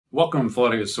Welcome, fellow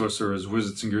audio sorcerers,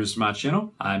 wizards, and gurus to my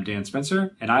channel. I'm Dan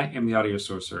Spencer, and I am the Audio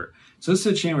Sorcerer. So this is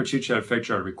a channel where I teach you how to perfect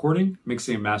your recording,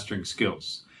 mixing, and mastering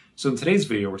skills. So in today's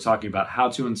video, we're talking about how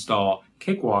to install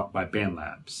Cakewalk by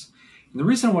BandLab. And the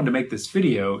reason I wanted to make this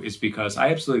video is because I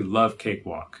absolutely love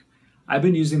Cakewalk. I've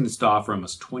been using this DAW for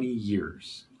almost 20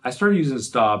 years. I started using this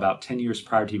DAW about 10 years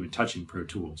prior to even touching Pro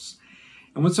Tools.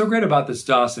 And what's so great about this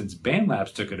DAW since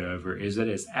BandLab took it over is that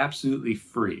it's absolutely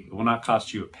free. It will not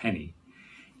cost you a penny.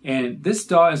 And this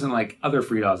DAW isn't like other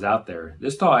free DAWs out there.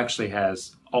 This DAW actually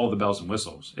has all the bells and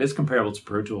whistles. It is comparable to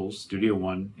Pro Tools, Studio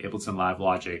One, Ableton Live,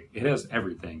 Logic. It has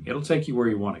everything. It'll take you where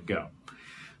you want to go.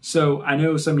 So I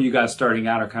know some of you guys starting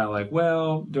out are kind of like,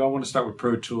 well, do I want to start with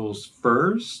Pro Tools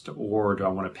first, or do I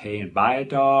want to pay and buy a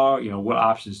DAW? You know, what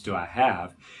options do I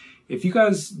have? If you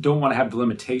guys don't want to have the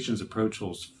limitations of Pro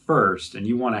Tools first, and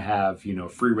you want to have, you know,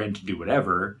 free rein to do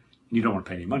whatever, and you don't want to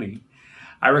pay any money,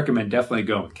 I recommend definitely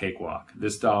going with Cakewalk.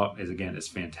 This DAW is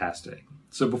fantastic.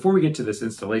 So before we get to this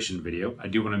installation video, I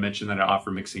do want to mention that I offer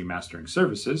mixing and mastering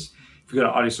services. If you go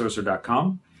to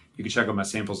audiosorcerer.com, you can check out my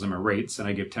samples and my rates, and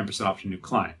I give 10% off to new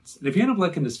clients. And if you end up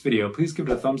liking this video, please give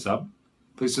it a thumbs up.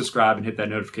 Please subscribe and hit that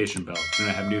notification bell when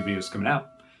I have new videos coming out.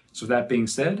 So with that being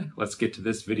said, let's get to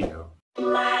this video.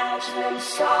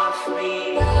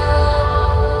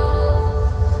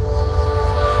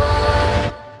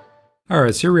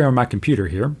 Alright, so here we are on my computer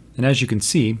here, and as you can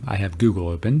see, I have Google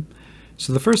open.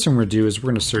 So the first thing we're going to do is we're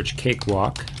going to search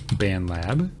Cakewalk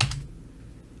BandLab,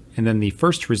 and then the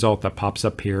first result that pops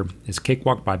up here is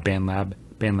Cakewalk by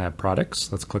BandLab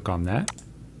products. Let's click on that.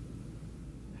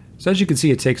 So as you can see,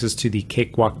 it takes us to the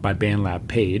Cakewalk by BandLab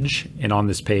page, and on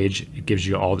this page it gives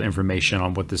you all the information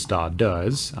on what this DAW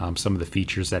does, some of the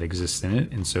features that exist in it,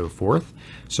 and so forth.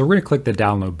 So we're going to click the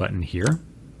download button here.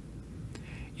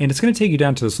 And it's going to take you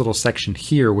down to this little section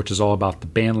here, which is all about the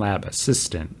BandLab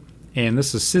Assistant. And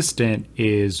this assistant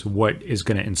is what is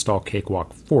going to install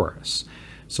Cakewalk for us.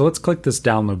 So let's click this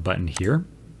download button here,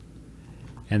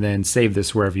 and then save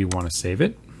this wherever you want to save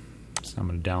it. So I'm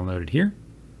going to download it here.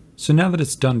 So now that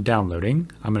it's done downloading,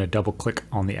 I'm going to double click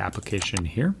on the application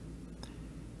here.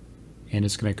 And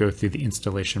it's going to go through the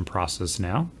installation process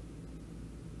now.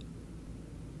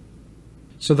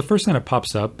 So the first thing that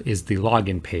pops up is the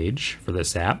login page for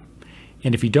this app.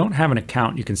 And if you don't have an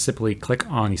account, you can simply click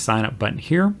on the sign up button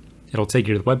here. It'll take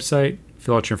you to the website,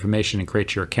 fill out your information, and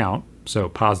create your account. So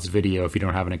pause the video if you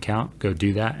don't have an account, go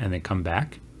do that, and then come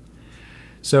back.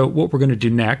 So what we're going to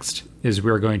do next is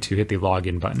we're going to hit the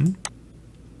login button.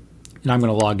 And I'm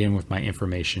going to log in with my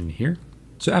information here.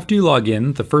 So after you log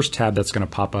in, the first tab that's going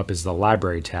to pop up is the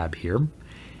library tab here.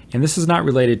 And this is not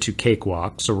related to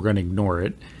Cakewalk, so we're going to ignore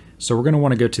it. So we're going to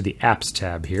want to go to the Apps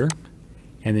tab here,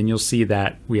 and then you'll see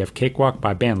that we have Cakewalk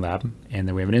by BandLab, and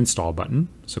then we have an install button.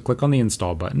 So click on the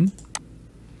install button.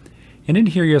 And in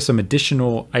here you have some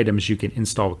additional items you can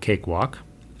install with Cakewalk.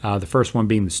 The first one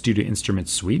being the Studio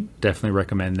Instruments Suite. Definitely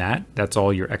recommend that. That's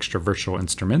all your extra virtual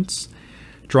instruments.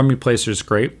 Drum Replacer is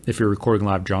great if you're recording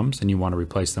live drums and you want to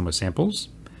replace them with samples.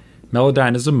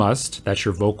 Melodyne is a must. That's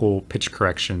your vocal pitch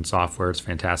correction software. It's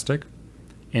fantastic.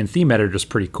 And Theme Editor is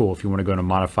pretty cool if you want to go and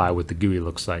modify what the GUI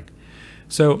looks like.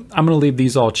 So I'm going to leave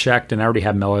these all checked, and I already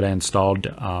have Melodyne installed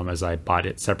as I bought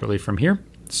it separately from here.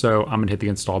 So I'm going to hit the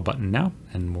install button now,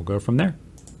 and we'll go from there.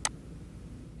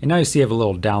 And now you see I have a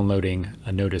little downloading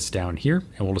notice down here,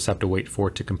 and we'll just have to wait for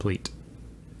it to complete.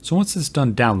 So once it's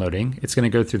done downloading, it's going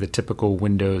to go through the typical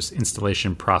Windows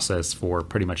installation process for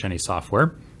pretty much any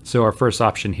software. So our first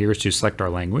option here is to select our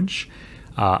language.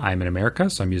 I'm in America,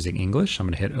 so I'm using English. I'm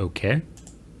going to hit OK.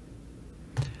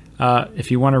 If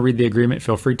you want to read the agreement,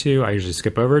 feel free to. I usually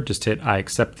skip over it. Just hit I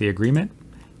accept the agreement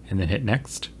and then hit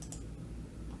next.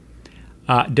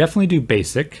 Definitely do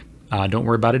basic. Don't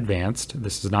worry about advanced.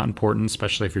 This is not important,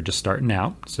 especially if you're just starting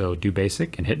out. So do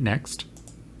basic and hit next.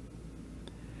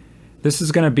 This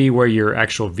is going to be where your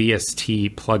actual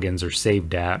VST plugins are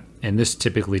saved at, and this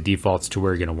typically defaults to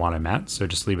where you're going to want them at. So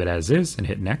just leave it as is and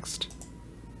hit next.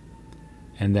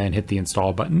 And then hit the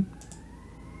install button.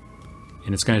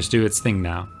 And it's going to just do its thing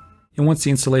now. And once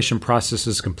the installation process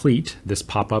is complete, this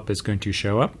pop-up is going to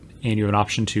show up, and you have an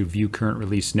option to view current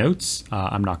release notes.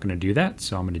 I'm not going to do that,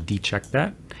 so I'm going to decheck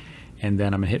that, and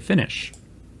then I'm going to hit finish.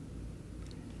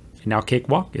 And now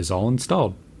Cakewalk is all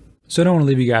installed. So I don't want to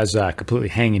leave you guys completely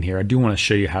hanging here. I do want to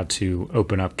show you how to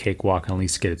open up Cakewalk and at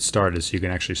least get it started so you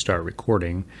can actually start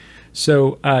recording.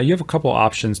 So you have a couple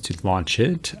options to launch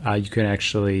it. You can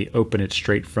actually open it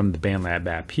straight from the BandLab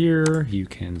app here. You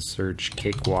can search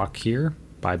Cakewalk here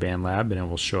by BandLab, and it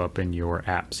will show up in your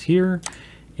apps here.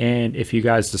 And if you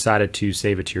guys decided to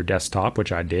save it to your desktop,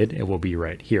 which I did, it will be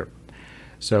right here.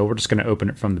 So we're just going to open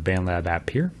it from the BandLab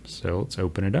app here. So let's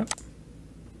open it up.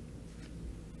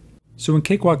 So when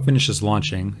Cakewalk finishes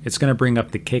launching, it's going to bring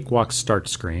up the Cakewalk start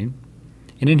screen.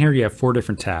 And in here you have 4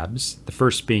 different tabs. The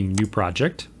first being New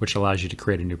Project, which allows you to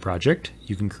create a new project.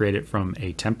 You can create it from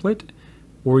a template,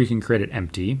 or you can create it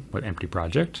empty with Empty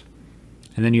Project.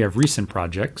 And then you have Recent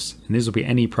Projects, and these will be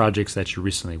any projects that you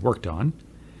recently worked on.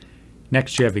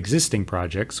 Next you have Existing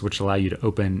Projects, which allow you to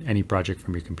open any project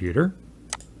from your computer.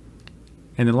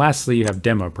 And then lastly, you have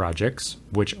Demo Projects,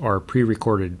 which are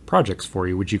pre-recorded projects for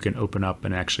you, which you can open up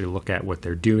and actually look at what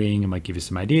they're doing. It might give you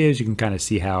some ideas. You can kind of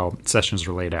see how sessions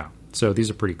are laid out. So these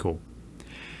are pretty cool.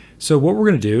 So what we're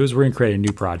going to do is we're going to create a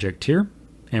new project here,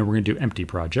 and we're going to do Empty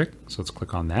Project. So let's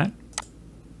click on that.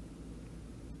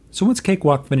 So once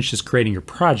Cakewalk finishes creating your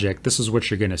project, this is what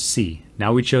you're going to see.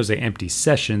 Now we chose an empty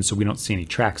session, so we don't see any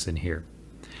tracks in here.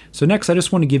 So next, I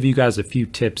just want to give you guys a few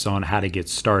tips on how to get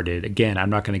started. Again, I'm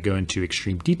not going to go into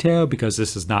extreme detail because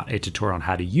this is not a tutorial on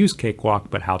how to use Cakewalk,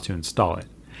 but how to install it.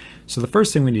 So the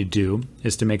first thing we need to do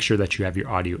is to make sure that you have your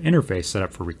audio interface set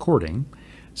up for recording.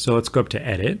 So let's go up to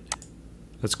Edit.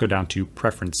 Let's go down to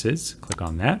Preferences, click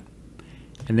on that,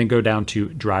 and then go down to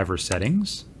Driver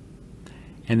Settings.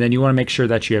 And then you want to make sure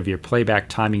that you have your Playback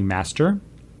Timing Master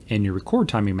and your Record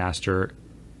Timing Master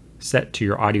set to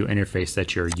your audio interface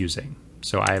that you're using.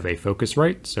 So I have a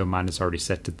Focusrite, so mine is already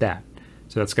set to that.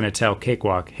 So that's going to tell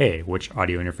Cakewalk, hey, which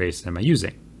audio interface am I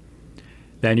using?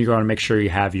 Then you're going to make sure you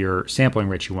have your sampling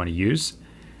rate you want to use.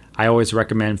 I always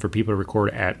recommend for people to record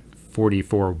at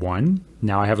 44.1.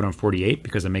 Now I have it on 48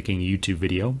 because I'm making a YouTube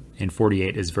video, and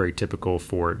 48 is very typical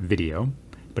for video.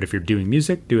 But if you're doing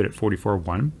music, do it at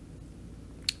 44.1.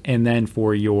 And then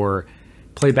for your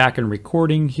playback and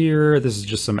recording here, this is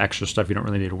just some extra stuff you don't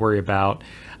really need to worry about.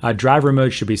 Driver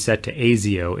mode should be set to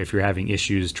ASIO if you're having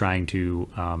issues trying to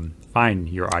find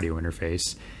your audio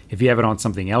interface. If you have it on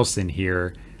something else in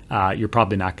here, you're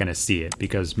probably not going to see it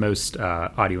because most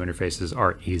audio interfaces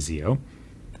are ASIO.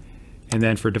 And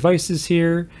then for devices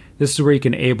here, this is where you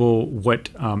can enable what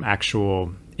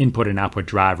actual input and output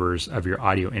drivers of your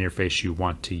audio interface you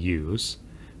want to use.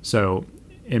 So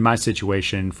in my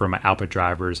situation, for my output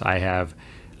drivers, I have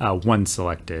 1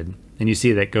 selected, and you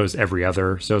see that goes every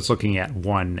other. So it's looking at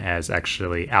 1 as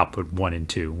actually output 1 and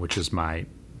 2, which is my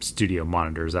studio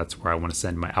monitors. That's where I want to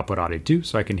send my output audio to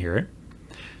so I can hear it.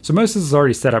 So most of this is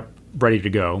already set up, ready to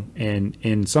go. And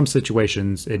in some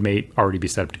situations, it may already be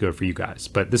set up to go for you guys,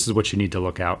 but this is what you need to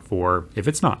look out for if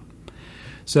it's not.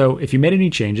 So if you made any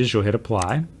changes, you'll hit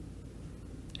Apply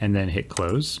and then hit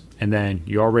Close, and then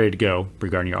you're all ready to go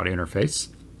regarding your audio interface.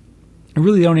 And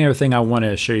really the only other thing I want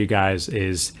to show you guys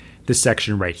is this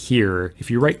section right here. If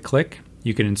you right click,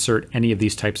 you can insert any of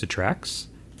these types of tracks,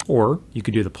 or you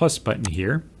could do the plus button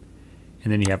here,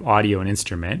 and then you have audio and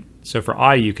instrument. So for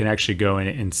audio, you can actually go in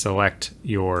and select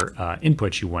your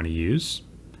input you want to use.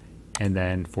 And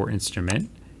then for instrument,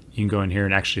 you can go in here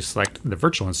and actually select the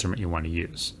virtual instrument you want to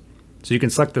use. So you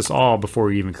can select this all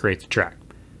before you even create the track.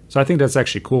 So I think that's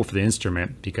actually cool for the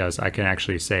instrument because I can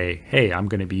actually say, hey, I'm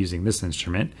going to be using this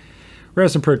instrument.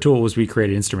 Whereas in Pro Tools, we create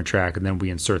an instrument track and then we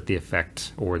insert the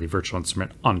effect or the virtual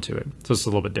instrument onto it. So it's a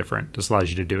little bit different. Just allows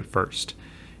you to do it first.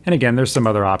 And again, there's some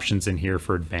other options in here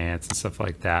for advanced and stuff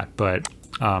like that. But,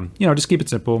 you know, just keep it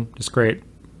simple. Just create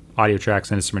audio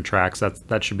tracks and instrument tracks.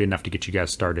 That should be enough to get you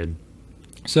guys started.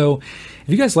 So if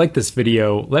you guys like this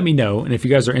video, let me know. And if you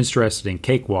guys are interested in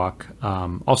Cakewalk,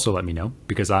 also let me know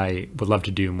because I would love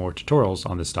to do more tutorials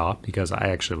on this stuff because I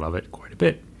actually love it quite a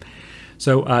bit.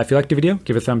 So if you liked the video,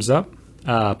 give it a thumbs up.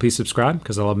 Please subscribe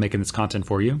because I love making this content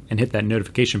for you, and hit that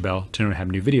notification bell to know when I have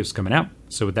new videos coming out.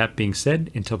 So with that being said,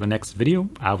 until the next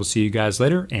video, I will see you guys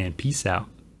later, and peace out.